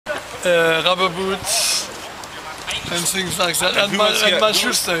rubber boots, and things like that, and my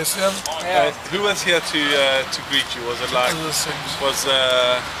shoe stays. Who was here to greet you? Was it like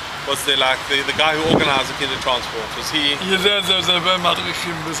was there like the guy who organized the kindertransport? Was he? Who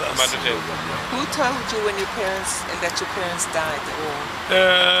told you when your parents died?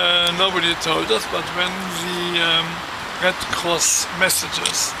 Nobody told us, but when the Red Cross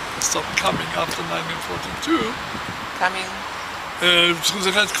messages stopped coming after 1942. Coming? Through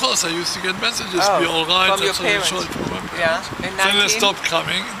the Red Cross, I used to get messages. Be all right. From your parents? Yeah. In then they stopped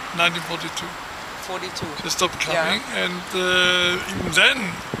coming in 1942. 42. They stopped coming, and even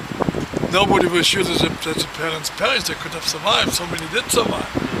then, nobody was sure that the parents perished. They could have survived. So many did survive.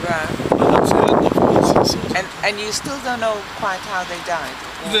 Right. But that's the end, of course. And you still don't know quite how they died?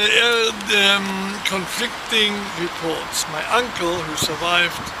 There are conflicting reports. My uncle, who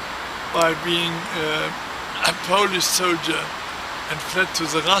survived by being a Polish soldier and fled to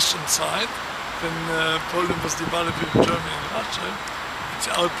the Russian side when Poland was divided between Germany and Russia, at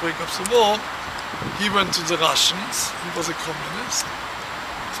the outbreak of the war, he went to the Russians. He was a communist.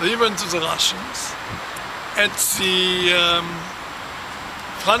 So he went to the Russians. At the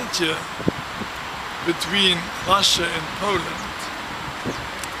frontier between Russia and Poland,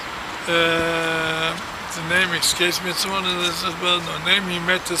 the name escapes me, it's one of the well-known name. He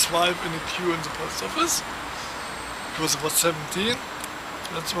met his wife in a queue in the post office. He was about 17.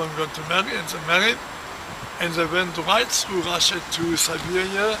 That's when we got to marry, and they married. And they went right through Russia to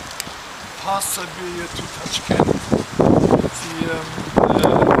Siberia, past Siberia to Tashkent, the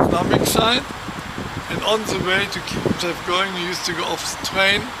Islamic side. And on the way to keep himself going, he used to go off the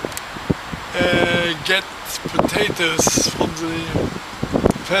train, get potatoes from the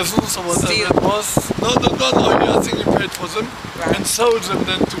peasants or whatever it was. No, I think he paid for them, and sold them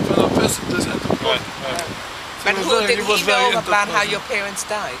then to fellow passengers at the port. But who did he know about how your parents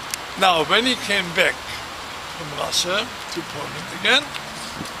died? Now, when he came back from Russia to Poland again,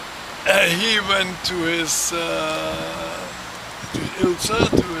 he went to his to Ilza,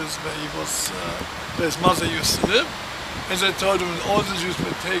 where his mother used to live, and they told him all the Jews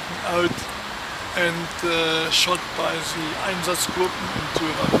were taken out and shot by the Einsatzgruppen into a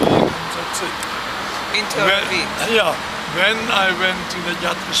ravine, and that's it. Into a ravine? Yeah. When I went to the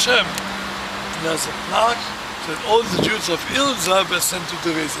Yad Vashem, there's a plaque that all the Jews of Ilza were sent to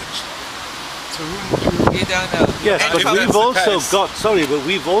the Resich. So you don't know. Yes, but we've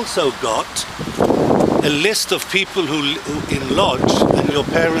also got a list of people who in Lodz, and your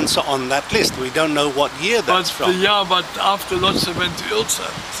parents are on that list. We don't know what year that's from. Yeah, but after Lodz they went to Ilza.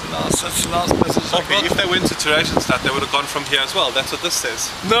 That's the last message I got. If they went to Theresienstadt, they would have gone from here as well. That's what this says.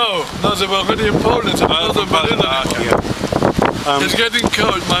 No, they were already in Poland. It's getting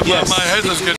cold. My head is getting